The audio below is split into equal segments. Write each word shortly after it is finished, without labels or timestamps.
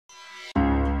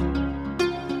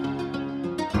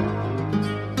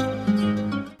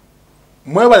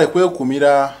Mwebale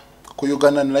kwekumira ku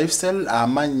Ugandan lifestyle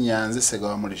amanya nze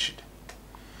Segawa Mulishide.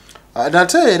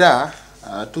 Nate era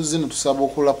tuzino tusaba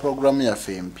okola program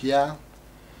yaffe empya.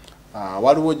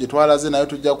 Waliwo gye twalaze nayo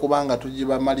tujja kubanga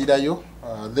tugibamalirayo.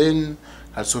 Then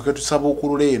atusoke tusaba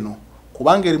okulula eno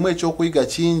kubanga erimu ekyokuyiga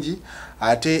kingi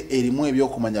ate erimu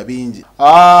ebyokumanya bingi.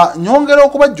 Nyongera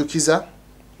okubajjukiza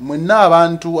mwenna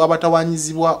abantu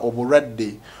abatawanyizibwa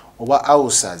obulwadde oba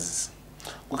ulcers.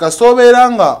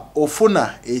 Kukasobeera nga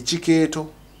ofuna ekikeeto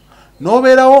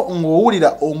nobeerawo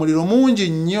ng'owulira omuliro mungi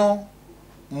nnyo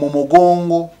mu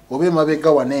mugongo oba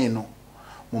emabega waneeno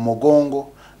mu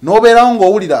mugongo, nobeerawo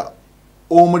ng'owulira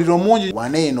omuliro mungi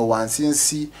waneeno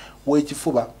wansinsi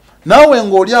w'ekifuba, naawe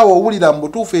ng'oli awo owulira mu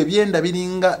butuufu ebyenda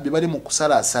biringa bye bali mu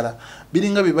kusalaasala,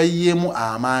 biringa bye bayiyeemu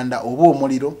amanda oba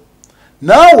omuliro,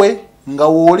 naawe nga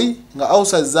wooli nga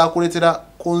ulcers zaakuleetera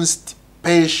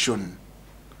constipation,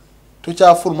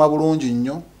 tokyafuluma bulungi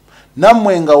nnyo,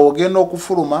 nammwe nga wogenda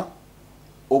okufuluma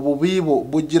obubiibo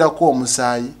bujjirako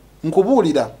omusaayi,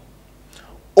 nkubuulira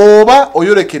oba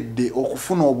oyolekedde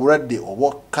okufuna obulwadde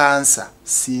obwa kansa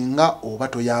singa oba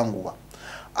toyanguwa.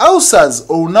 Ulcers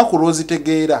olunaku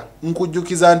lw'ozitegeera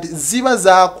nkujjukiza nti ziba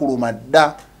zaakuluma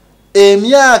dda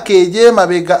emyaka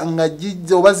egy'emabega nga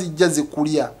jijja oba zijja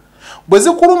zikulya. Bwe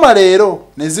zikuluma leero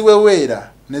ne ziweweera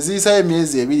ne ziyisayo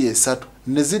emyezi 2-3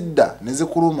 ne zidda ne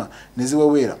zikuluma ne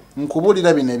ziweweera,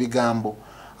 nkubuulira bino ebigambo.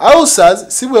 Ulcers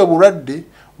si bwe bulwadde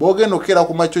bw'ogenda okukera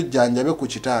ku makyo jjanjabe ku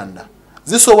kitanda,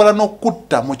 zisobola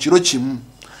n'okutta mu kiro kimu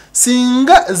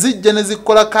singa zijja ne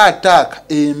zikolako ataaka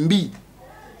embi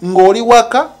ng'oli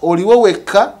waka oliwo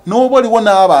wekka n'oba oliwo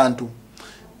n'abantu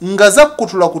nga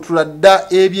zakkutulakutula dda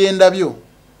ebyenda byo,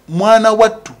 mwana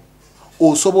wattu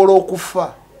osobola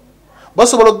okufa.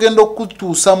 Basobola okugenda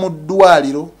okutuusa mu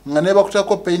ddwaliro nga ne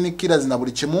bakutako painkillers na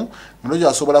buli kimu nga nojo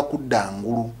asobola kudda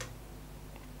ngulu.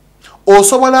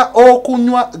 Osobola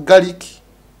okunywa garlic,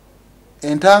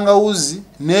 entangawuzi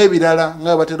n'ebirala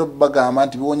nga batera bagamba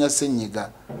nti biwonya ssenyiga.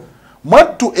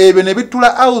 Mwattu ebyo ne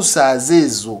bitula ulcers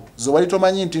ezo zobali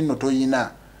tomanyi nti nno toyina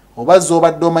oba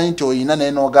zobadde omanyi nti oyina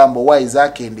naye n'ogamba owaayi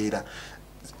zaakendeera.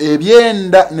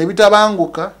 Ebyenda ne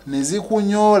bitabanguka ne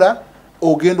zikunyoola,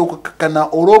 ogenda okukakana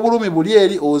olw'obulumi buli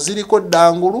eri oziriko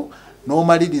ddangulu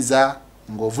n'omaliriza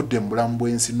ng'ovudde mu bulamu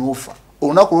bw'ensi n'ofa.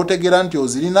 Olunaku lw'otegeera nti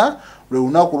ozirina lwe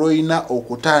lunaku lw'olina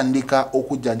okutandika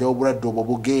okujjanjaba obulwadde obwo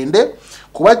bugende,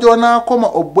 kuba gy'onaakoma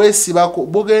obwesibako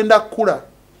bugenda kkula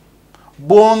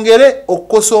bwongere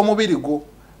okukosa omubiri gwo.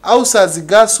 Ulcers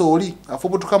gasooli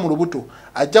afubutuka mu lubuto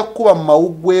ajja kukuba mu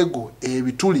mawuggwe go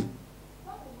ebituli,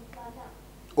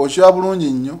 okiraba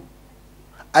bulungi nnyo,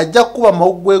 ajja kukuba mu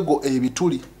mawuggwe go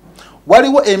ebituli.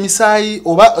 Waliwo emisaayi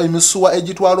oba emisuwa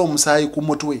egitwala omusaayi ku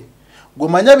mutwe, gwe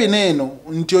manya bineeno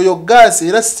nti oyo gaasi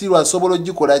era sitiru asobola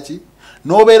ogikola ki,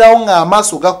 n'obeerawo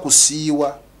ng'amaaso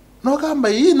gakusiiwa n'ogamba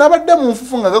yii nabadde mu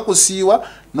nfufu nga gakusiiwa,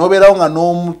 n'obeerawo nga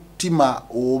n'omutima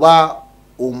oba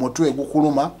omutwe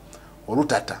gukuluma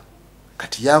olutata.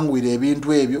 Kati yanguwira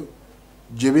ebintu ebyo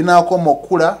gye binaakoma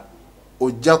okkula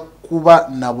ojja kuba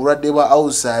na bulwadde bwa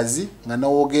ulcers nga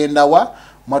n'ogenda wa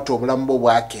mwattu obulamu bwo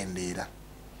bwakendeera.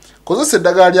 Kozesa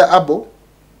eddagala lya abo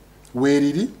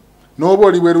weeriri n'oba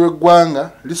oli bweru w'eggwanga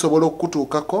lisobola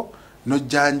okutuukako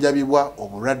n'ojjanjabibwa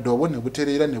obulwadde obwo ne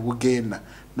butereera ne bugenda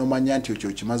n'omanya nti ekyo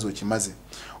okimaze okimaze.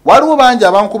 Waliwo bangi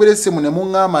abankubira essimu ne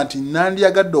muŋŋamba nti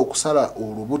nandiyagadde okusala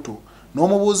olubuto,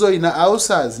 n'omubuuza olina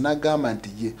ulcers n'agamba nti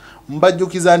ye.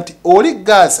 Mbajjukiza nti oli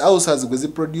gas ulcers gwe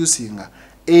ziproducinga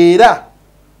era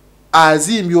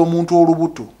azimbye omuntu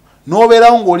olubuto,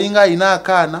 n'obeerawo ng'olinga alina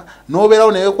akaana,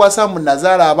 n'obeerawo ne weekwasa mu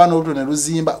nazaala abaana olubuto ne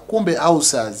luzimba, kumbe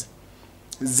ulcers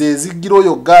ze ziggira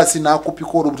oyo gaasi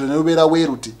n'akupika olubuto ne lubeera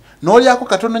weeruti, n'olyako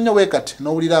katono nnyo weekati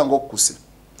n'owulira ng'okkuse.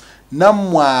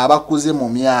 Nammwe abakuze mu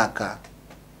myaka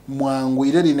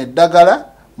mwanguyire lino eddagala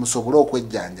musobole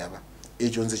okwejjanjaba.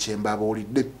 Ekyo nze kye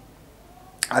mbabuulidde.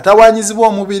 Atawaanyizibwa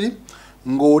omubiri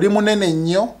ng'oli munene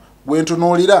nnyo bwe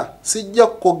ntunuulira sijja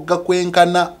kukogga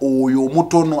kwenkana oyo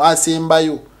omutono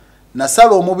asembayo.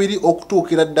 Nasala omubiri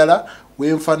okutuukira ddala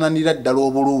wenfananira ddala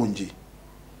obulungi.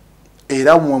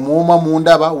 Era mwe muuma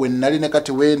mundaba we nnali ne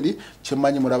kati wendi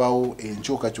kyemmanyi mulabawo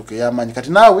enkyukakyuka ey'amaanyi.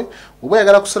 Kati naawe oba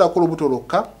oyagala kusalako olubuto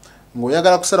lwokka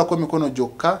ng'oyagala kusalako emikono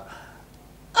gyokka,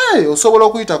 osobola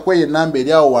okuyita ku eyo ennamba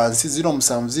eri awo wansi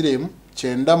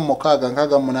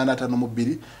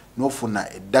 0769668552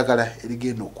 n'ofuna eddagala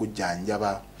erigenda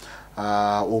okujjanjaba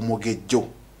omugejjo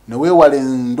ne weewala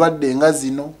endwadde nga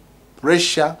zino,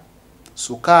 pressure,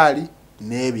 sukaali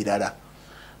n'ebirala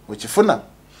okifuna.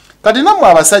 Kati nammwe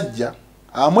abasajja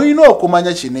amulina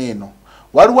okumanya kineeno,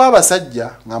 waliwo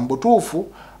abasajja nga mu butuufu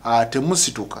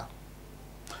temusituka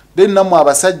then namwe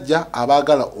abasajja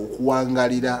abaagala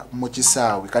okuwangalira mu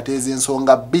kisaawe kateeza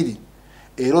ensonga bbiri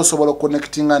era osobola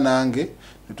connectinga nange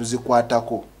ne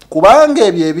tuzikwatako kubanga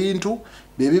ebyo ebintu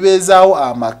bye bibeezaawo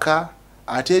amaka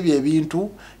ate ebyo ebintu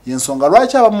yensonga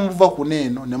lwaki abamu muva ku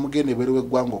neeno ne mugenda ebweru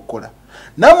w'eggwanga okukola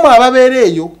nammwe ababeera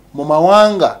eyo mu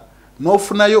mawanga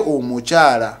n'ofunayo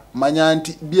omukyala manya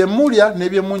nti bye mulya ne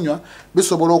bye munywa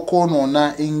bisobola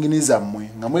okwonoona engini zammwe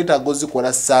nga mwetaaga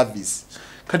ozikola service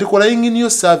kati kola engini yo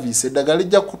service eddagala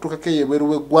lijja kutuukako ebweru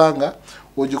w'eggwanga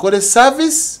ogikole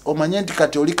service omanye nti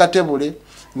kati oli katebule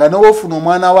nga noba ofuna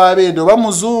omwana w'abeede oba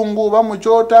muzungu oba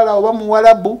mukyotala oba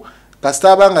muwalabu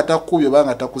kasita abanga takkubye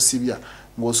obanga takusibya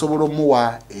ng'osobola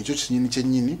omuwa ekyo kinyini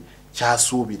kyennyini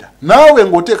kyasuubira naawe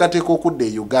ng'oteekateeka okudda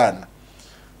e Uganda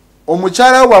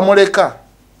omukyala wamuleka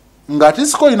ng'ate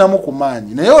sikolinamu ku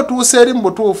maanyi naye otuuse eri mu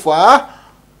butuufu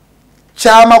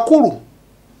kyamakulu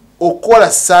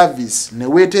okukola service ne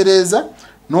weetereeza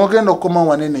n'ogenda okukoma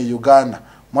wanene e Uganda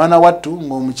mwana wattu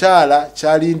ng'omukyala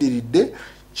kyalindiridde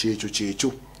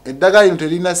kyekyo eddagala lino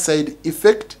terina side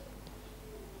effect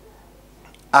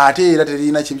ate era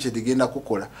terina kibi kye ligenda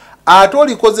kukola ate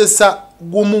olikozesa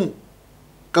gumu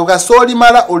kakasa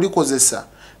olimala olikozesa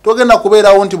togenda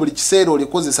kubeerawo nti buli kiseera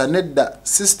olikozesa nedda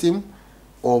system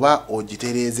oba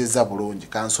ogitereezezza bulungi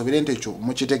kansobere nti ekyo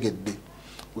mukitegedde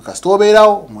kasita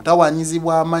obeerawo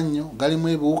mutawanyizibwa amannyo galimu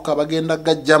ebiwuka bagenda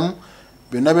gajjamu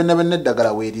byonna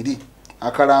eddagala weeriri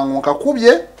akalango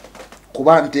nkakubye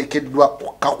kuba nteekeddwa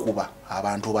okukakuba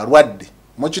abantu balwadde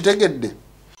mukitegedde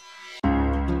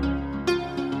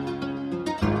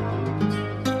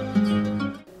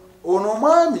ono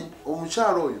omwami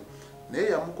omukyalo oyo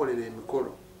naye yamukolera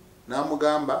emikolo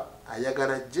n'amugamba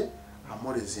ayagala ajje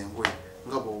amoleza engoye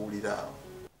nga bw'owulira awo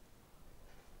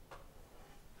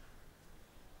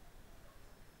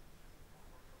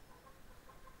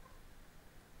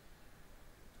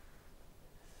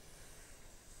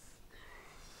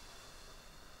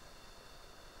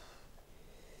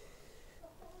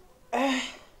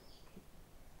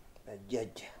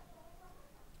bajjajja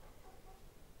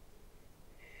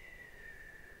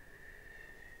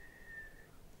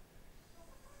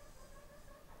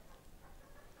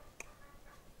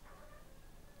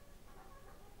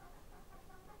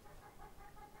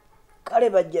kale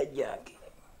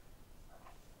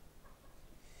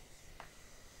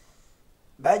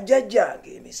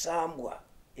bajjajjange emisambwa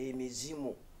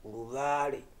emizimu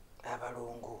lubaale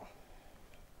abalongo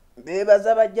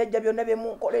beebaza bajjajja byonna bye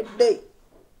munkoledde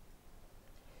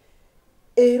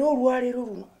era olwaleero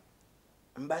luno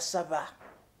mbasaba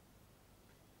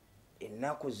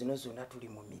ennaku zino zonna tuli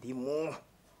mu mirimu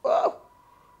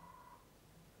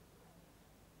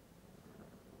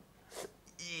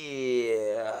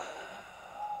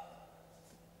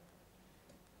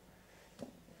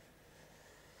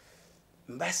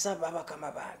mbasaba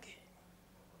bakama bange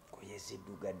koye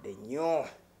ziddugadde nnyo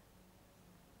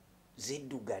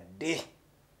ziddugadde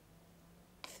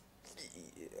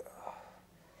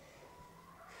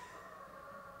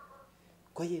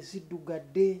koye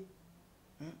ziddugadde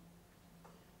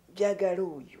njagala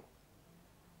oyo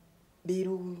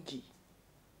birungi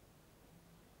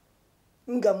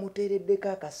nga muteereddeko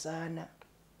akasaana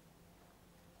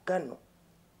kano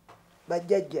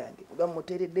bajjajjange nga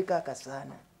muteereddeko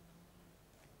akasaana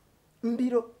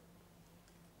mbiro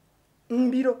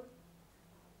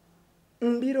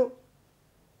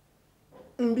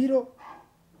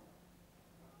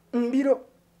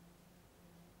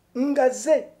nga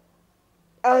ze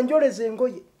anjoleza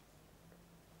engoye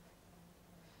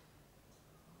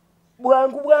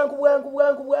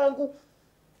bwangu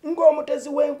ng'omutezi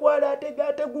w'enkwala atega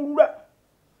ategulula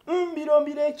mbiro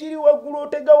ekiri waggulu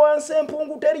otega wansi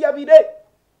empungu terya bire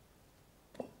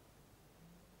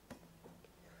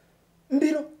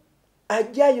mbiro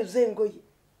ajjayo ze engoye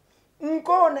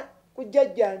nkoona ku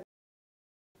jjajjange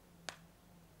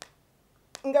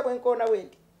nga bwe nkoona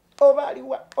wendi oba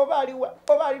aliwa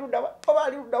oba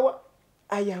ali luddawa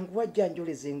ayanguwa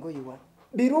ajjanjoleza engoye wa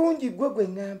birungi gwe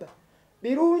ŋŋamba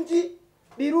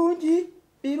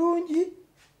birungi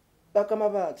bakama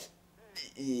bange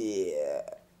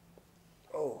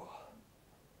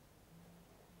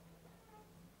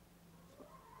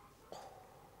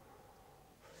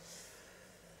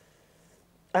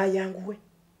ayanguwe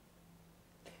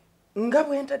nga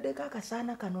bwe ntaddeko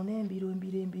akasaana kano n'embiro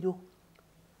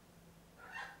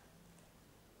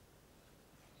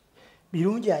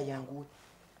birungi ayanguwe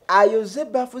ayoze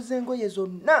ebbaafu z'engoye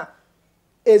zonna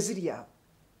eziri awo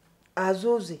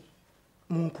azooze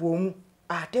muntu omu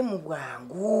ate mu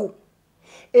bwangu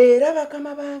era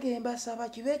bakama bange mbasaba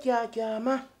kibe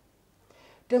kyakyama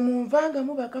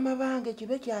temunvangamu bakama bange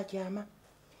kibe kyakyama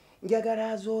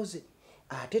njagala azooze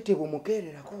ate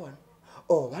tebumukeererako wano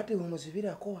oba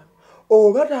tebumuzibirako wano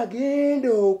oba tagenda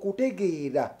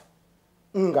okutegeera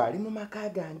ng'ali mu maka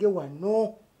gange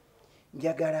wano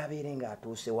njagala abeere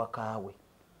ng'atuuse wakaawe.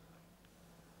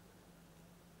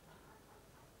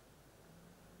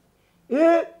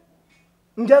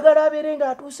 Njagala abeere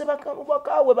ng'atuuse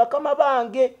wakaawe bakama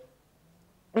bange.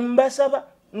 Mbasaba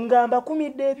nga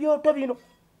mbakumidde ebyoto bino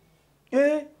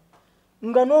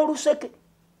nga n'oluseke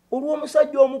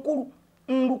olw'omusajja omukulu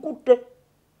ndukutte.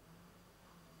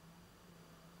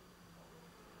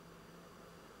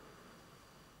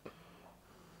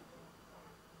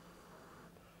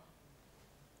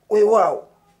 Weewaawo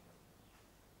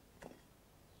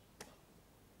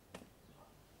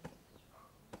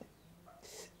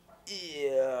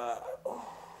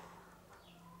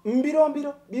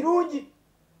mbirombiro birungi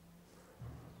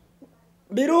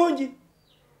birungi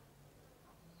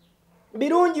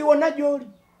birungi wonna gy'oli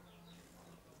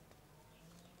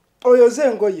oyoze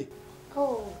engoye.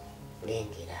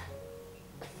 Lengera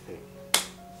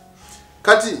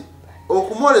kati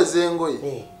okumwoleza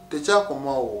engoye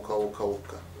tekyakomawo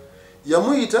wokawokawokka.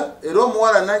 Yamuyita era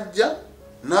omuwala najja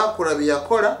n'akola bye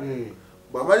yakola.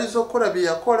 Bw'amaliza okukola bye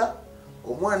yakola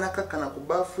omwana akakkana ku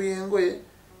baafu y'engoye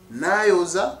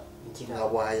n'ayoza nga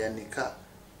bw'ayanika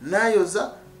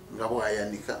n'ayoza nga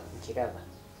bw'ayanika.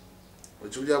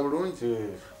 Okiwulira bulungi?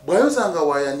 Bw'ayoza nga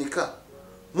bw'ayanika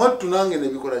mwattu nange ne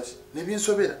bikola ki ne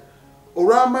binsobera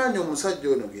olw'amaanyi omusajja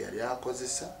ono ge yali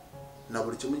akozesa na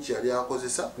buli kimu kye yali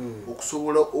akozesa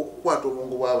okusobola okukwata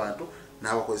obwongo bw'abantu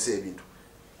n'abakozesa ebintu.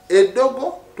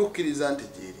 Eddogo tukkiriza nti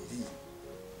gyeriri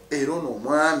era ono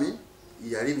omwami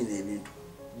yali bino ebintu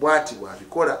bw'ati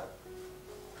bw'abikola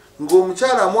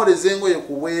ng'omukyala amwoleza engoye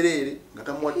ku bwereere nga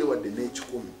tamuwadde wadde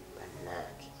n'ekikumi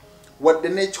wadde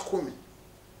n'ekikumi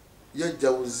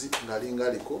yajja buzi ng'alinga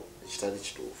aliko ekitali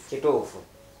kituufu.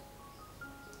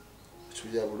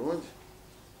 Kiwulira bulungi?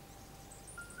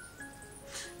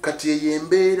 Kati eyo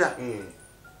embeera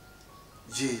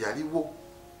gye yaliwo.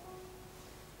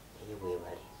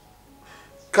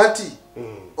 Kati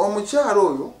omukyala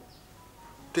oyo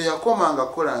teyakomanga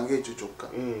kukola ng'ekyo kyokka.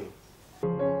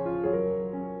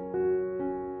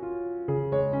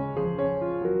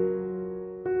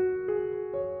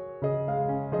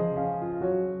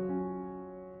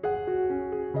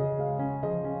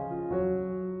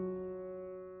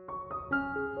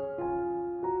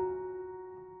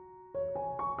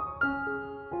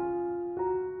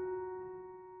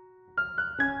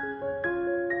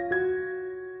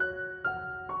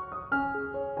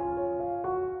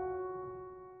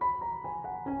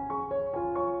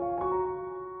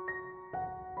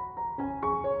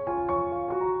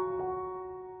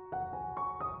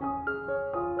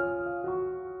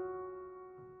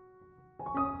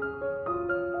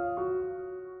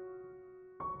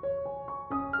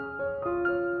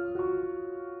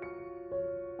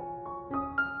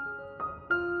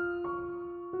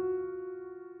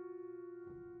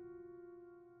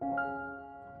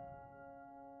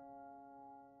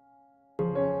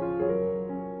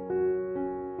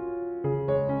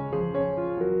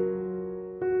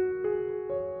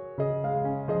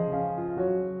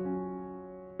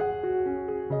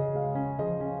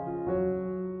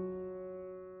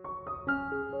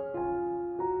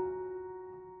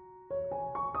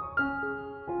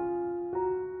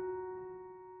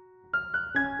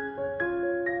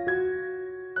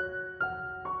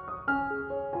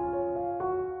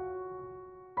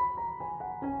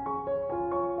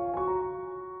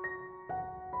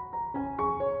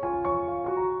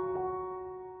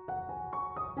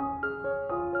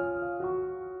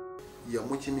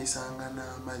 Yamukimisanga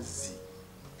n'amazzi.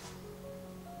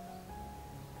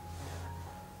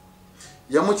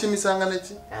 Yamukimisanga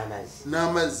neki?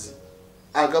 N'amazzi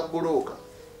aga bulooka.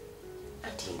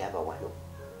 Ati ndaba wano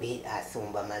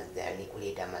asumba mazzi ali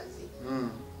kuleeta mazzi.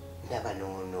 Ndaba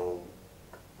nono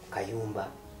Kayumba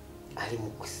ali mu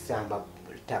kusamba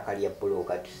ttaka lya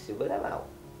bulooka tusibulabawo.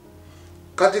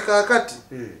 Kati kaakati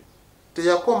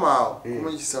teyakomaawo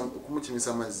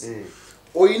kumukimisa mazzi.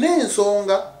 Oyina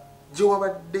ensonga gye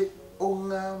wabadde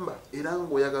oŋŋamba era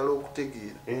ng'oyagala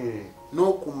okutegeera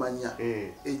n'okumanya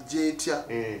ejja etya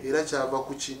era kyava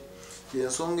ku ki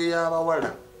y'ensonga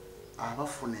ey'abawala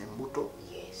abafuna embuto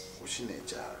ku kino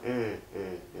ekyalo.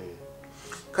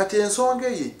 Kati ensonga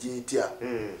eyo ejja etya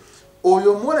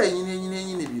oyo omuwala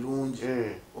enyini birungi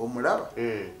omulaba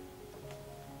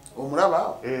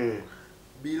awo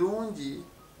birungi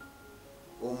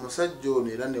omusajja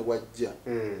ono era ne wajja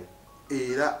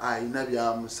era ayina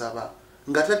byamusaba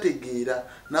nga tategeera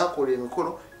n'akola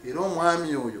emikolo era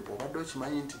omwami oyo obadde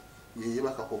okimanyi nti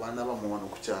yeyebaka ku baana bamuwano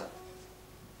ku kyalo.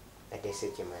 ate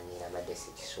sekimanyira abadde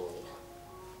sekisuubira.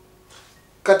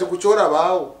 Kati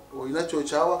kukyolabaawo olina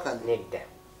kyokyawakanya? Nedda,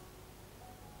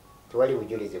 tewali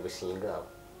bujulizi busingaawo.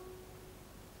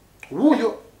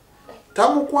 Wuuyo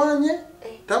tamukwanye,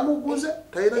 tamuguze,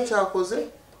 talina kyakoze,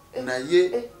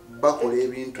 naye bakola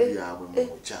ebintu byabwe mu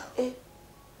bukyamu.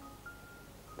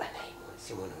 Banaye mu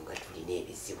nsi muno nga tulina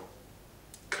ebizibu.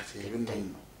 Kati ebyo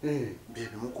nno bye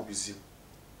bimu ku bizibu.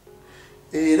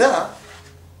 Era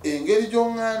engeri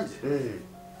gy'oŋŋambye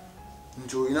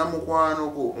nti olina mukwano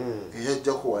gwo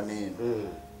eyajjako waneeno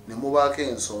ne mubaako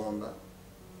ensonga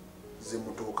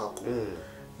zemutuukako.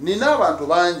 Nina abantu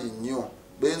bangi nnyo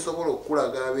bensobola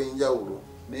okukulaga ab'enjawulo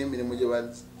n'emirimu gye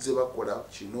bazze bakola,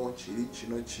 kino kiri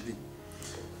kino kiri.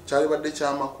 Kyalibadde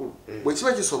kyamakulu. Bwe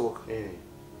kiba kisoboka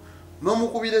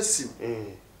n'omukubira essimu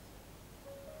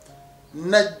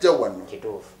najja wano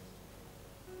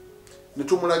ne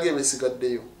tumulaga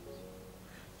ebisigaddeyo.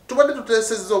 Tubadde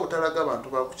tuteesezza obutalaga abantu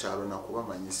ba ku kyalo na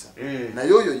kubamanyisa.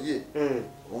 Naye oyo ye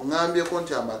oŋŋambyeko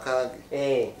nti amaka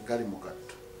ge gali mu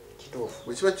katto. Kituufu.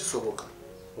 Bwe kiba kisoboka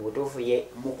Obutuufu ye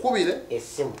mukubire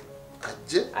essimu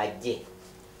ajje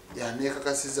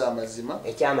yaneekakasiza amazima,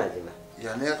 ekyamazima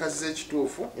yaneekakasiza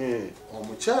ekituufu,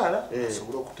 omukyala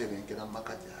asobole okutebenkera mu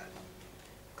maka gyali.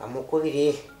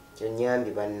 Kamukubire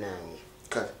kyonnyambi bannange.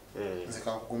 Kale nze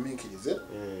kankugumiikirize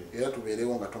era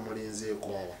tubeerewo nga tomulinzeeko,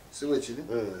 si bwe kiri?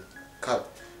 Kale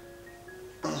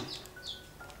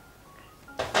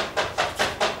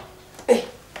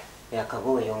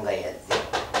yakabooyo nga yazze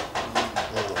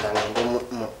kangende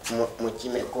mu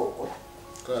kimekooko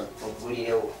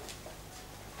ogulirewo.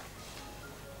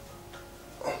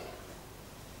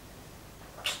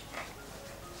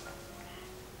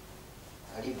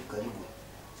 Karibu.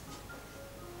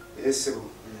 Sebo.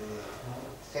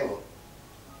 Sebo.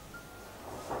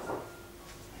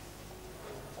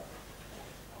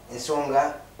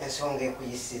 Ensonga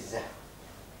ekuyisizza.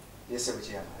 Sebo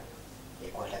kyama.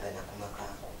 Ekwatagana ku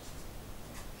makaako.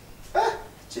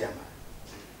 Kyama.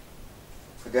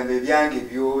 Fugambe ebyange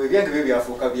byo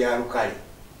byafuuka bya lukale.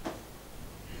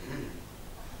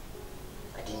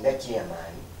 Kati nga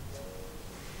kyamaani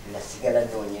nasigala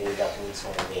nnoonyereza ku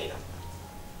nsonga eno.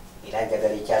 Era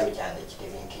njagala ekyalo kyange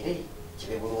kitebenkere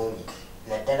kibe bulungi.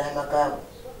 Naddala amakaago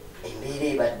embeera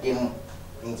ebaddemu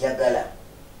njagala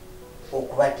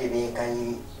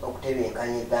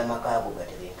okutebenkanyiza amakaago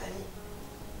gatebenkanye.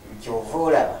 Kyova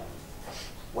olaba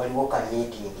waliwo ka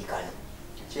miitingi kano.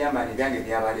 Kyamaani byange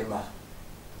byabalema.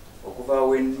 Okuva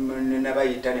we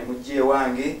nabayita ne mujja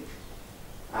ewange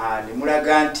ne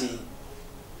mulaga nti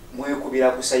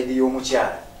mwekubira ku sayidi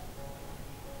y'omukyala.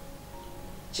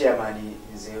 Kyamaani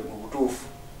nze mu butuufu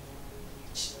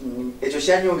ekyo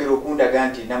kyanyongera okundaga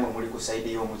nti namwe muli ku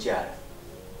sayidi y'omukyala.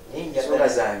 Ensonga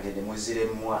zange ne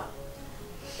muziremwa.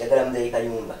 Njagala muzeeyi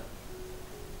Kayumba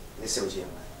Sebo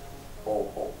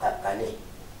Kyamaani kane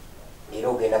era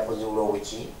ogenda kuzuula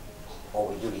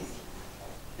obujulizi.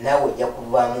 Naawe ojja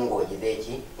kuvaamu ng'ogize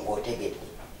eki ng'otegedde.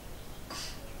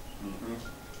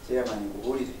 Kyamaani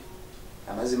ngubuulire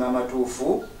amazima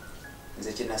amatuufu.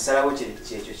 Nze kyenasalawo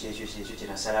kyekyo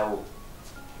kyenasalawo.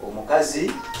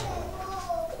 Omukazi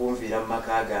kunviira mu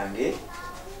maka gange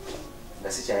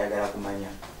nga sikyayagala kumanya.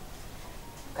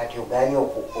 Kati ogaanye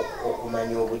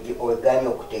okumanya ogaanye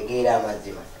okutegeera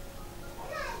amazima.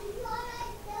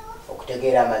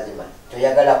 Okutegeera amazima.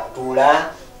 Toyagala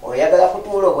kutuula, oyagala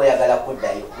kutuula oba oyagala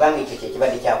kuddayo kubanga ekyo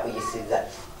kyekibadde kyakuyisizza.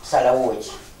 Salawo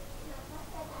ki?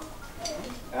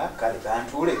 Kale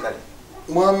kantuule kale.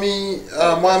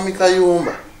 Mwami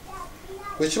Kayumba,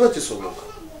 bwe kiba kisoboka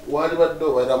walibadde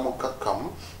obeera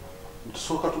mukkakkamu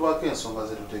tusooka tubaako ensonga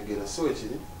ze tutegeera, si bwe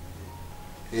kiri?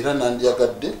 Era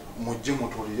nandyagadde mujje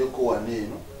mutuulireko wano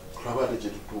eno tulabe ate kye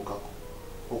tutuukako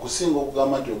okusinga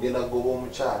okugamba nti ogenda kugoba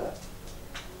omukyala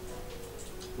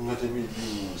nga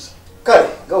tebinyuusa. Kale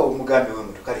nga omugambi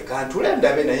w'omuntu kale kantuule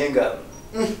ndabe naye nga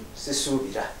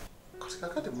sisuubira. Kati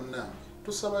kakati munnange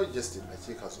tusabayo Justin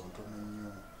dakiika zontono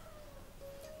nnyo.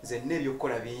 Nze nina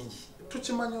ebyokukola bingi.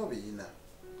 Tukimanyi obiyina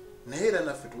naye era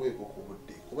naffe tuweeko ku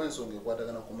budde kuba ensonga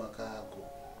ekwatagana ku makaago.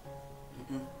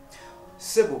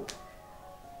 Sebo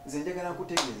nze njagala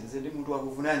nkutegeeze nze ndi muntu wa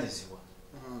buvunaanyizibwa.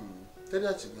 Teri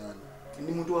akigaana.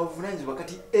 Ndi muntu wa buvunaanyizibwa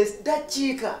kati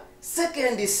eddakiika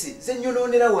sekendisi ze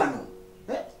nyonoonera wano.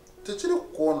 Tekiri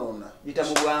kukwonoona.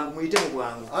 Muyite mu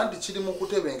bwangu. Anti kiri mu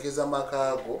kutebenkeza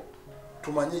makaago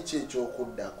tumanye ki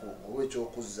ekyokuddako oba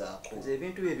ekyokuzzaako. Nze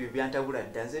ebintu ebyo byantabula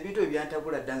dda. Nze ebintu ebyo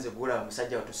byantabula dda nze bwolaba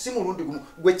musajja wattu si mulundi gumu.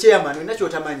 Gwe Chairman olina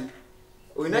kyotamanyi.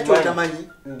 Olina kyotamanyi?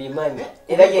 Mbimanyi.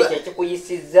 Era yekyo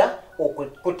kikuyisizza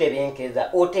okutebenkeza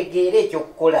otegeere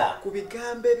ekyokukola. Ku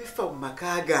bigambo ebifa mu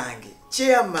maka gange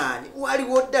chairman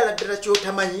waliwo ddala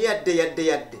kyotamanyi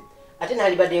yadde. Ate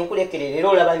nalibadde nkulekerera era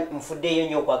olaba nfuddeeyo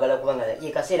nnyo okwagala kubanga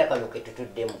ye kaseera kano ke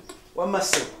tutuddemu. Wamma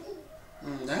ssebo.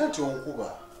 Naye ati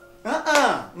onkuba.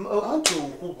 Anti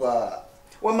onkuba.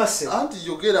 Wamma ssebo. Anti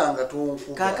yogera nga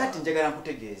tonkuba. Kaakati njagala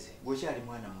nkutegeeze bw'okyali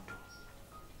mwana muto.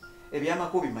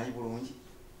 Ebyamako bimanyi bulungi.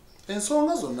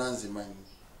 Ensonga zonna nzimanyi.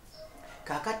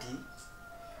 Kaakati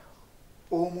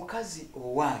omukazi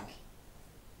owange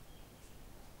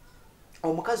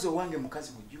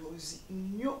mukazi mujozi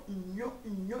nnyo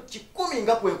kikumi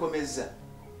nga kwenkomeza.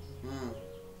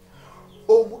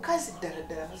 Omukazi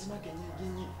ddala mazima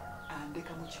genyi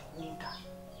andeka mu kikunta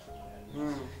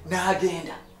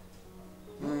n'agenda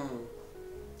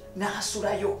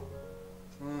n'asulayo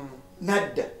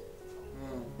nadda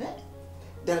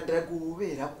ddala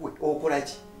gubeera gwe okola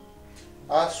ki?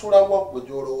 Asula waggwe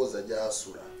gy'olowooza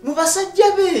gy'asula. Mu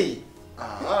basajja be.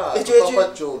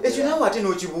 Ekyo naawe ate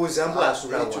n'okibuuza mbu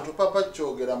asulawa. Ekyo tupapa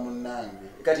kyogera munnange.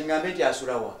 Kati ngambe nti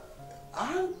asulawa.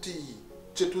 Anti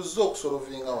kye tuzze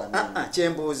okusolovinga wano.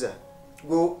 Kyembuuza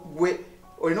gwe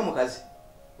olina omukazi?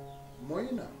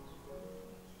 Mulina.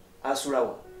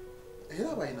 Asulawa.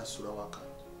 Era balina asula waka.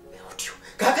 Otyo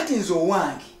kaakati nze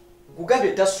owange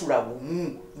gugambye tasula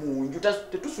bumu mu nju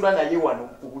tetusula naye wano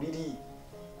ku buliri.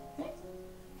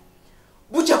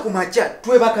 Bukya ku makya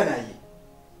twebaka naye.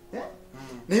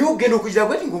 Naye ogenda okugira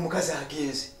bweti ng'omukazi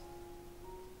agenze.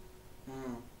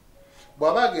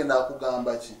 Bw'aba agenda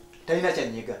akugamba ki? Talina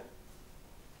kyannyiga.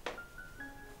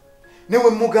 Newe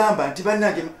mugamba nti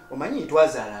bannange omanyi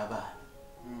twazaala abaana.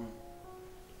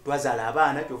 Twazaala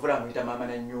abaana kyovula muyita maama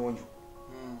na nnyonjo.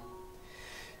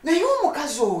 Naye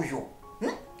omukazi oyo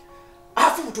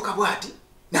afubutuka bw'ati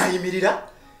n'ayimirira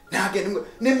n'agenda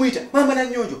ne muyita maama na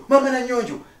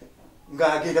nnyonjo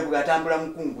ng'agenda bw'atambula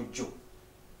mukungujjo.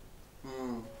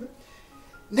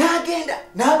 N'agenda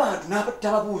n'abantu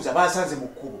tababuuza basanze mu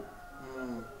kkubo.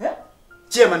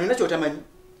 Chairman olina kyotamanyi?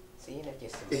 Siyina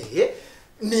kyesimanyi.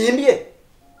 Nimbye.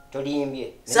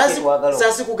 Tolimbye.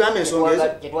 Saasi kugamba ensonga ezo.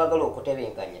 Kyetwagala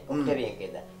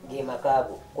okutebenkeza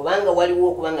ng'emakaago kubanga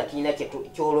waliwo okubanga tulina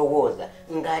kyolowooza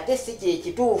ng'ate si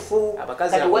kyekituufu.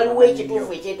 Kati waliwo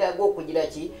ekituufu ekyetaaga okugira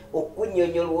ki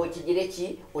okukunnyonnyola okigire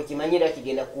ki okimanyira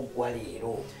kigenda kuggwa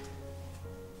leero.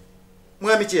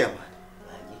 Mwami Chairman.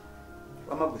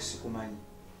 Wama gwe sikumanyi.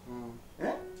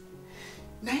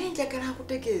 Naye njagala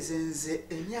nkutegeeze nze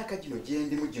emyaka gino gye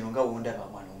ndimu gino nga wondaba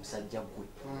mwana omusajja gwe.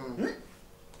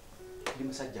 Ndi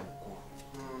musajja mukulu.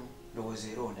 Ndowooza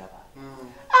era ondaba.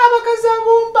 Abakazi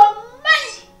abo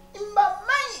mbamanyi.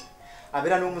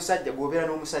 Abeera n'omusajja gw'obeera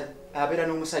abeera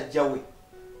n'omusajja we.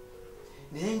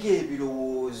 Naye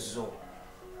ng'ebirowoozo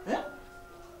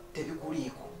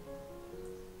tebikuliiko.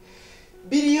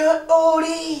 Biri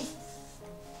oli.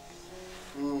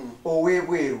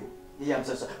 Owebweru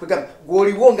yamusasa kwegamba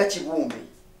gw'oliwo nga kibumbe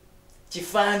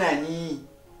kifaananyi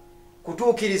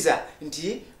kutuukiriza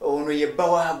nti ono yebba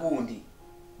wa gundi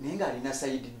naye ng'alina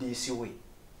sayidi diisi we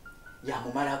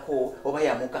yamumalako oba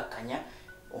yamukakkanya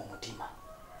omutima.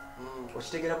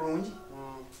 Okitegera bulungi?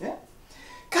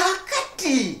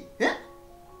 Kaakati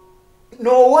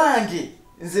n'owange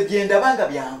nze byendaba nga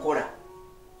byankola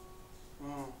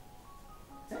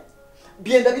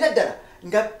byendabira ddala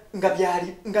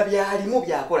nga byalimu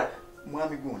byakola.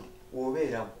 Mwami gundi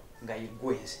wobeerawo nga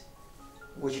yiggwenze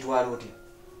gwekitwala otya?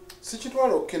 Si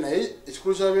kitwala okke naye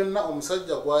ekikulu kya byonna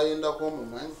omusajja gw'ayendako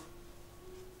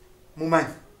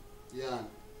mumanyi. Yani.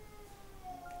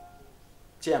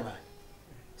 Chairman.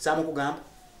 Saamukugamba?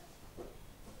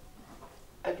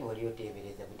 Ati wali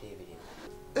oteebereza buteebereza.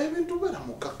 Ebintu bera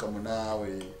mukakkamu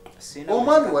naawe.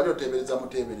 Omwami wali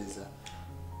oteebereza.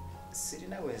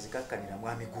 Sirina wenzikakkanira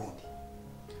mwami gundi.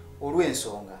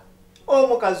 Olw'ensonga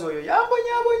omukazi oyo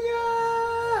yambonyabonya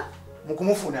mu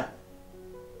kumufuna.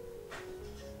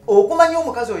 Okumanya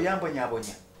omukazi oyo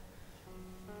yambonyabonya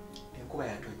enkuba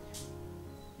yatonnya.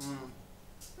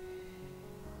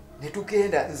 Ne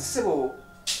tugenda nze ssebo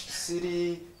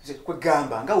siri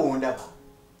kwegamba nga wondaba.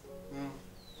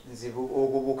 Nze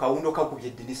obwo bukawundo kakubye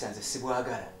eddinisa nze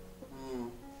sibwagala.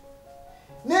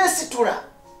 Neesitula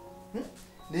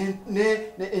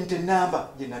ne ente namba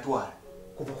gye natwala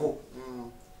ku buko.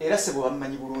 Era ssebo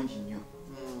bamumanyi bulungi nnyo.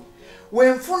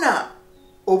 Wenfuna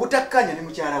obutakkanya ne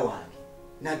mukyala wange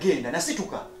nagenda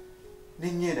nasituka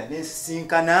neŋŋenda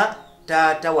nensisinkana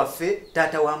taata waffe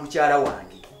taata wa mukyala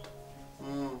wange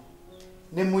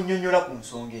ne munnyonnyola ku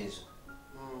nsonga ezo.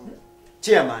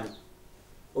 Chairman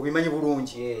obimanyi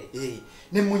bulungi.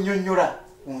 Ne munnyonnyola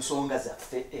ku nsonga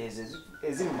zaffe ezo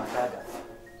eziri mu maka gaffe.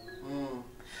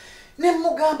 Ne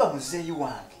mugamba muzeeyi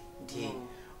wange nti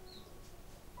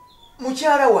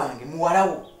mukyala wange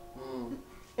muwalawo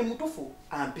emutufu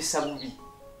ampisa bubi.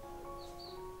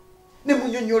 Ne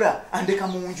munyonyola andeka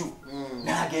mu nju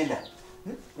n'agenda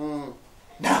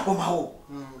n'akomawo.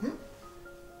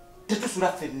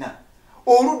 Tetusula ffenna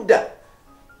oludda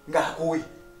ng'akowe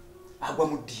agwa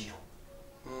mu ddiiro.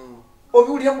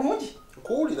 Obiwulira bulungi?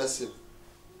 Nkuwulira ssebo.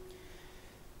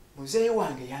 Muzeeyi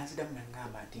wange yanzidamu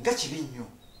n'aŋŋamba nti nga kibi nnyo.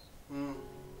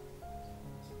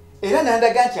 Era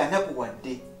n'andaga nti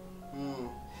anakuwadde.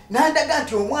 N'andaga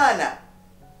nti omwana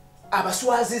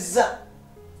abaswazizza.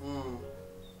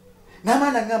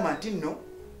 N'amaana aŋŋamba nti nno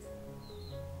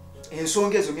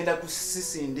ensonga ezo ngenda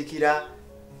kusisindikira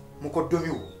mukoddomi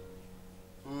wo.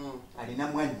 Alina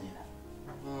mwannyina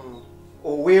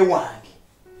oweewange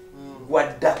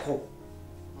gwaddako.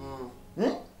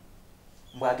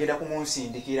 Mbwagenda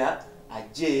kumunsindikira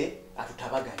ajje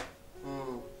atutabaganye.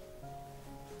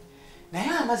 Naye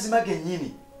amazima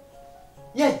gennyini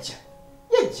yajja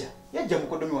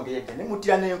mukoddomi wange yajja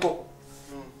nemutira n'enkoko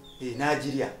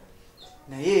n'agirya.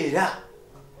 Naye era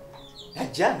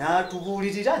najja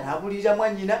n'abuulirira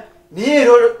mwannyina naye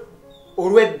era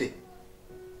olwedde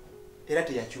era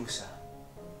teyakyusa.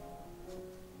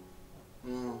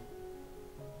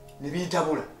 Ne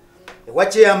bintabula ewa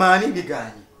kyeyamaani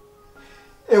biganye,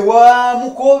 ewa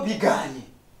muko biganye,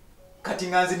 kati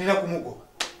nga nze nina kumugoba.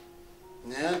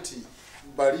 Naye nti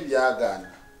bali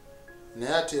byagaana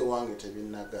naye ate ewange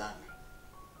tebinnagaana.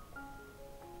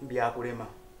 Byakulema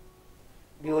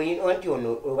by'olina nti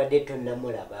ono obadde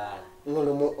tonnamulaba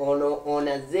ono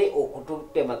onaze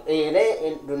okututema era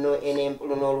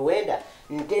luno oluwenda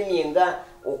ntemye nga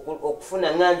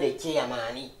okufuna nganze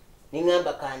ekyeyamaani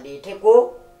neŋŋamba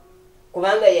kandeeteko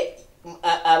kubanga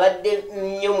abadde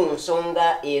nnyo mu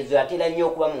nsonga ezo atera nnyo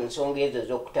okuba mu nsonga ezo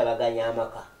ez'okutabaganya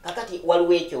amaka. Kakati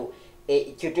waliwo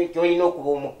ekyo kyolina okuba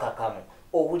omukkakamu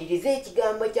owulirize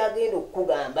ekigambo kyagenda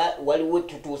okukugamba waliwo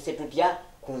tutuuse tutya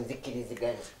ku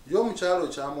nzikiriziganya. Ye omukyalo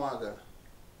kyamwagala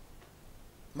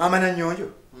maama Nannyonjo.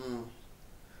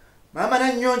 Maama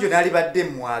Nannyonjo nalibadde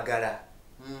mwagala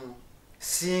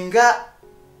singa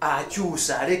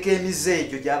akyusa aleka emize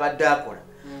egyo gy'abadde akola.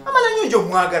 Maama Nannyonjo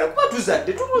mwagala kuba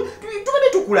tuzadde tubadde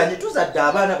tukulanye tuzadde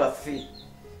abaana baffe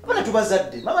abaana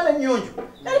tubazadde. Maama Nannyonjo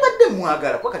nalibadde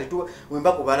mwagala kuba kati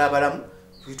wemba kubala abalamu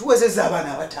tuwezezza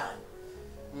abaana abataano.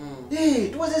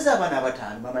 Tuwezezza abaana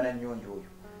abataano Maama Nannyonjo oyo.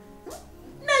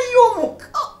 Naye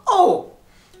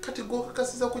kati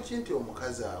gwokakasiza ku kinti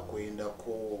omukazi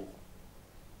akwendako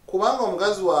kubanga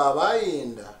omukazi waaba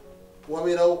ayenda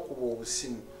wabeerawo kuba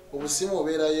obusimu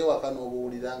obeerayo ewaka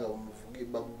n'obuwulira nga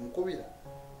bamukubira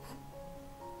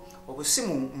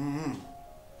obusimu.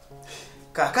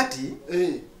 Kaakati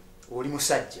oli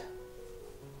musajja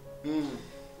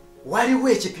waliwo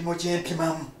ekipimo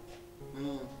kyempimamu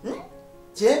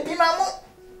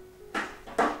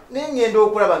nengenda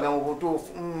okulaba nga mu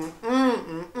butuufu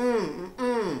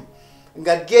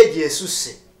nga geegi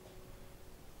esusse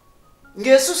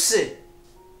ng'esusse.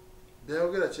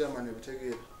 byayogera kyamani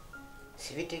bitegeera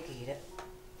sibitegeera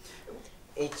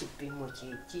ekipimo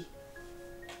kyeki.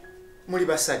 Muli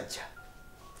basajja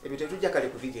ebyo tetujja kale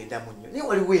kubigendamu nnyo naye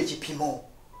waliwo ekipimo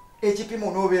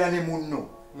n'obeera ne munno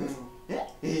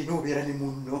n'obeera ne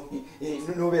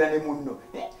munno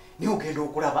naye ogenda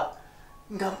okulaba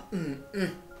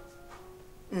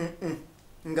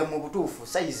nga mu butuufu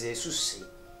sayizi esusse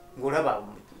ng'olaba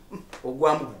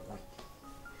ogwamu bugwe.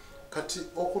 kati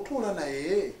okutuula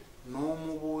naye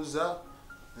n'omubuuza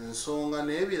ensonga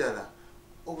n'ebirala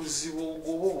obuzibu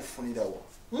obwo obufunirawo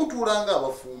mutuula nga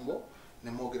abafumbo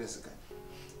ne mwogerezeganya.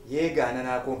 Yeegaana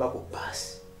n'akomba ku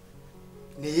bbaasi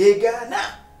neyeegaana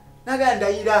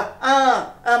nagandayira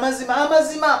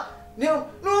amazima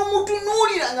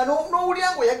n'omutunuulira nga n'owulira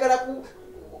ng'oyagala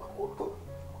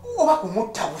oba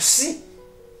kumutta busi.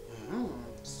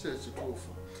 Si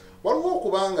ekituufu waliwo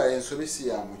okubanga ensobi si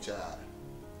ya mukyala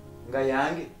nga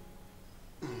yange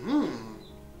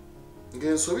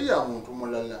ng'ensobi ya muntu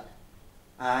mulala.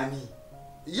 Ani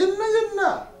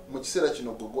yenna mu kiseera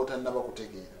kino gwe gw'otannaba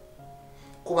kutegeera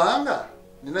kubanga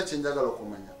nina kyenjagala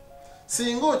okumanya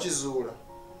singa okizuula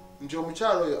nti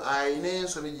omukyalo oyo ayina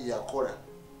ensobi gye yakola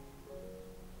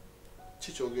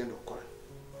ki kyogenda okukola?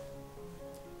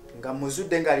 nga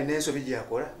muzudde ng'alina ensobi gye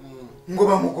yakola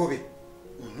ngoba mugobe.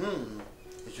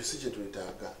 Ekyo si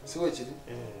kyetwetaaga siwe kiri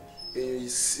eyo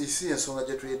isi ensonga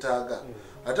gye twetaaga.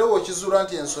 Ate wokizuula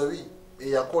nti ensobi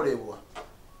eyakolebwa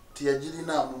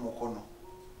tiyagirinaamu mukono.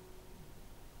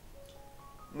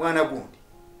 Mwana gundi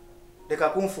leka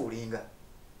kunfuulinga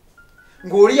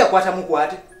ng'oli yakwata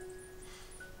mukwate.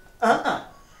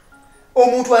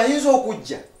 omuntu ayinza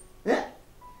okujja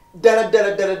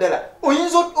ddala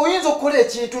oyinza okukola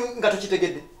ekintu nga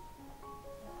tokitegedde.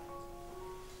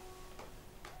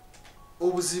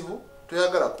 Obuzibu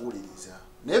toyagala kuwuliriza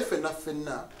naye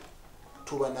ffenna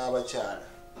tuba n'abakyala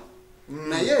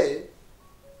naye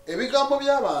ebigambo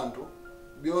by'abantu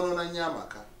byonoona nnyo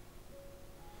amaka.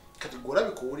 Kati gwola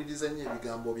bikuwuliriza nnyo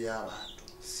ebigambo by'abantu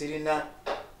sirina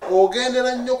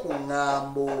ogendera nnyo ku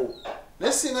ŋŋambo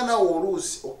naye singa nawe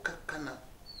oluusi okkakkana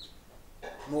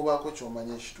n'obaako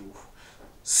ky'omanya ekituufu.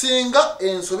 Singa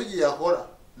ensobi gye yakola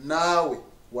naawe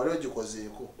wali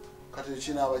ogikozeeko kati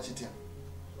kinaaba kitya?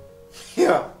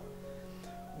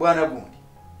 Bwana gundi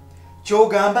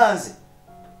kyogamba nze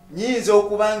nyinza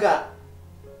okuba nga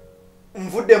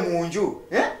nvudde mu nju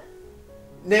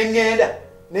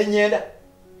neŋŋenda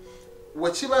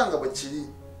wekibanga bwe kiri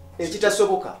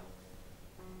ekitasoboka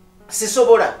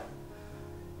sisobola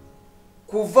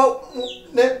kuva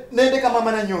nendeka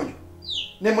mama na nnyonyo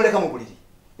nemuleka mu buliri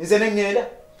nze neŋŋenda.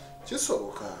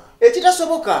 Kisoboka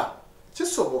ekitasoboka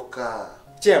kisoboka.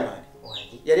 Chairman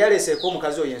yali aleeseeko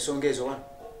omukazi oyo ensonga ezo wano.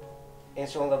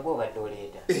 Ensonga gw'obadde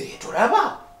oleeta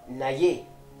tulaba naye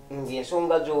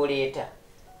ng'ensonga z'oleeta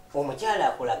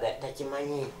omukyala akulaga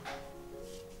takimanyi.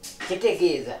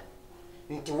 Kitegeeza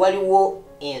nti waliwo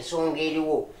ensonga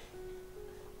eriwo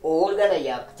owolugana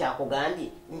kyakugambye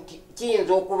nti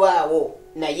kiyinza okubaawo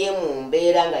naye mu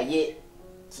mbeera nga ye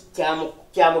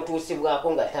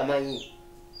kyamutuusibwako nga tamanyi.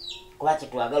 Kuba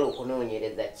kitwagala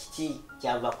okunoonyereza kiki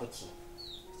kyava ku ki.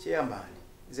 Chairman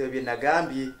nze bye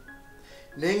nagambye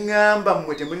neŋŋamba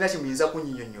mmwe temulina kimuyinza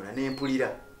kunyinyonnyola nempulira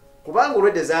kubanga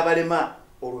olwedde zaabalema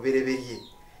olubereberye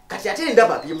kati ate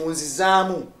ndaba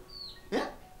byemunzizaamu.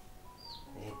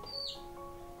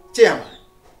 Chairman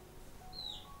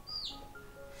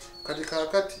kati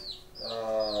kaakati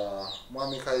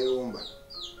mwami Kayumba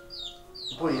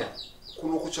mpulira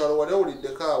kuno ku kyalo wali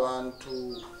owuliddeko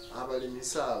abantu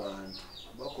abalimisa abantu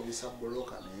bakubisa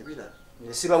buloka n'ebirala?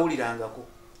 sibawulirangako.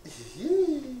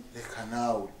 Leka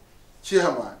naawe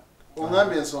Chairman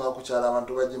ongambye ensonga ku kyalo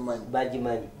abantu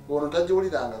bagimanyi. Ono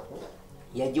tagiwulirangako?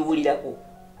 Yagiwulirako.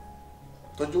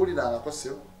 Togiwulirangako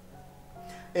sebo?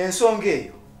 Ensonga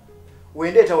eyo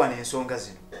wendeeta wano ensonga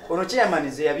zino ono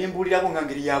Chairman ze yabimbuulirako nga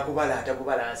ngeri yakubalaata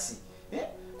kubalansi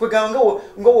kwegamba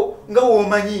nga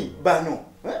womanyi bano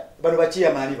ba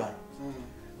Chairman bano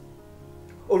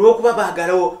olw'okuba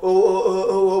baagala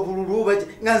obululu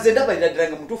nga nze ndabalira ddala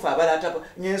nga mutuufu abalaata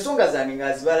ng'ensonga zange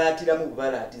ng'azibalaatiramu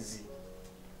bubalaatizi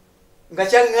nga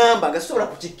kyaŋŋamba nga sisobola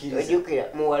kukikkiriza. Ojjukira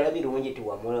muwala birungi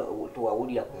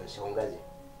tuwawulira ku nsonga ze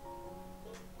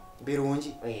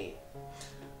birungi.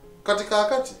 Kati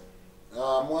kaakati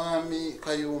mwami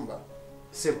Kayumba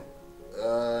sebo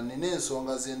nina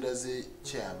ensonga zenda ze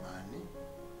Chairman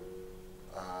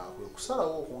kwe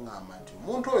kusalawo okuŋŋamba nti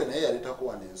omuntu oyo naye yaleetako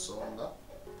wano ensonga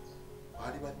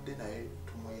wali badde naye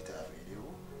tumuyita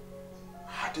abeerewo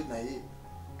ate naye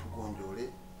tugonjoole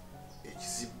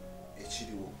ekizibu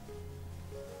ekiriwo.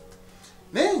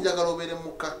 Naye njagala obeere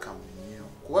mukkakkamu nnyo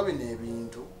kuba bino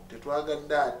ebintu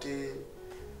tetwagadde ate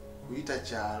kuyita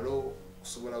kyalo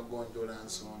kusobola kugonjoola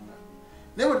nsonga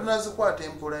naye bwe tunazikwata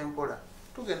empola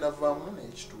tugenda vaamu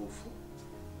n'ekituufu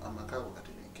amakaago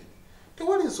gatebenkere.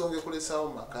 Tewali nsonga ekolesaawo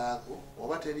makaago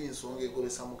oba teri nsonga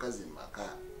egobesa mukazi mu maka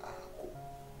ako.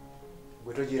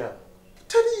 Gwe togiraba?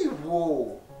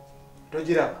 Teriiwo.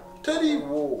 Togiraba?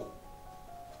 Teriiwo.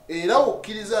 Era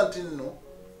okkiriza nti nno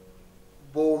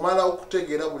bw'omala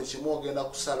okutegeera buli kimu ogenda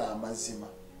kusala amazima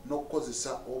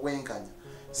n'okukozesa obwenkanya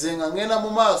ze nga ngenda mu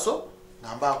maaso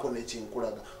nga mbaako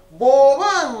n'ekinkulaga.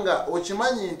 Bw'obanga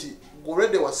okimanyi nti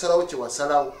gulwedde wasalawo kye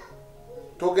wasalawo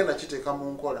togenda kiteeka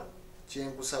mu nkola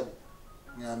kyenkusabye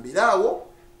ngambiraawo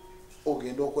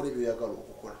ogenda okola ebyoyagala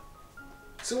okukola.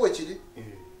 Si bwe kiri?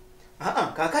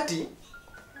 Kaakati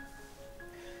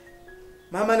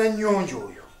maama na nnyonjo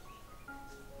oyo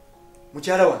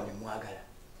mukyala wange mwagala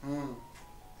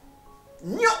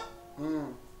nnyo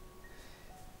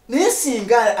naye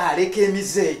singa aleka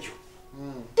emize egyo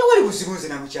tewali buzibu nze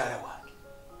na mukyala wange.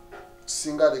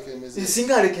 Singa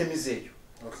aleka emize egyo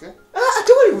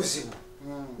tewali buzibu.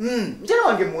 Mukyala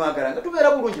wange mwagala nga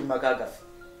tubeera bulungi mu maka gaffe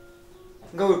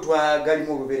nga we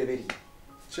twagalimu olubereberye.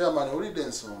 Chairman owulidde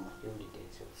ensonga?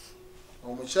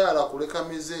 Omukyala kuleka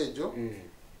mize egyo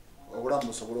obulamu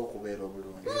busobole okubeera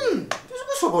obulungi.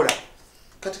 Busobola.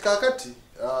 Kati kaakati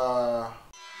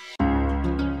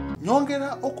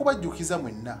nyongera okubajjukiza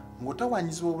mwenna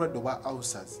ng'otawanyizibwa obulwadde obwa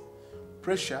ulcers,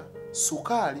 pressure,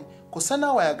 sukaali kosa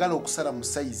naawe ayagala okusala mu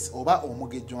sayizi oba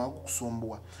omugejjo nga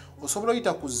gukusumbuwa osobola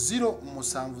oyita ku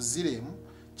 070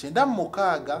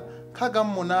 96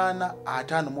 58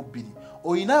 52.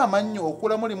 Oyina amannyo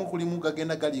okulamu limu kulimu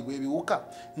gagenda galibwa ebiwuka.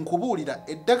 Nkubuulira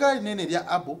eddagala linene lya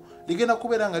abo ligenda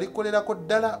kubeera nga likolerako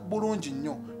ddala bulungi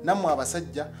nnyo. Nammwe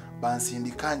abasajja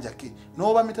bansindika njake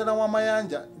n'oba mitala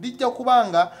w'amayanja lijja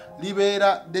kubanga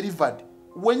libeera delivered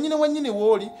wennyini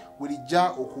wooli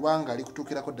werijja okubanga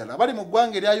likutuukirako ddala. Abali mu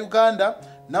ggwanga erya Uganda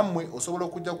nammwe osobola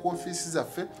okujja ku ofiisi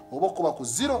zaffe oba okuba ku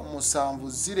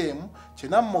 070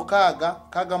 96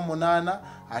 58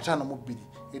 52.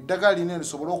 Eddagala linene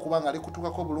lisobola okuba nga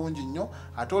likutuukako bulungi nnyo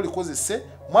ate olikozese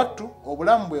mwattu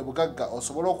obulamu bwe bugagga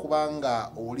osobola okuba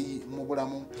nga oli mu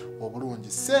bulamu obulungi.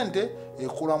 Ssente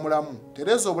ekula mulamu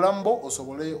tereza obulamu bwo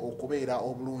osobole okubeera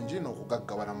obulungi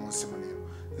n'okugaggawala mu nsi muno.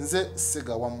 Nze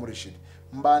Sega wa Murishid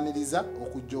mbaaniriza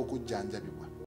okujja okujjanjabibwa.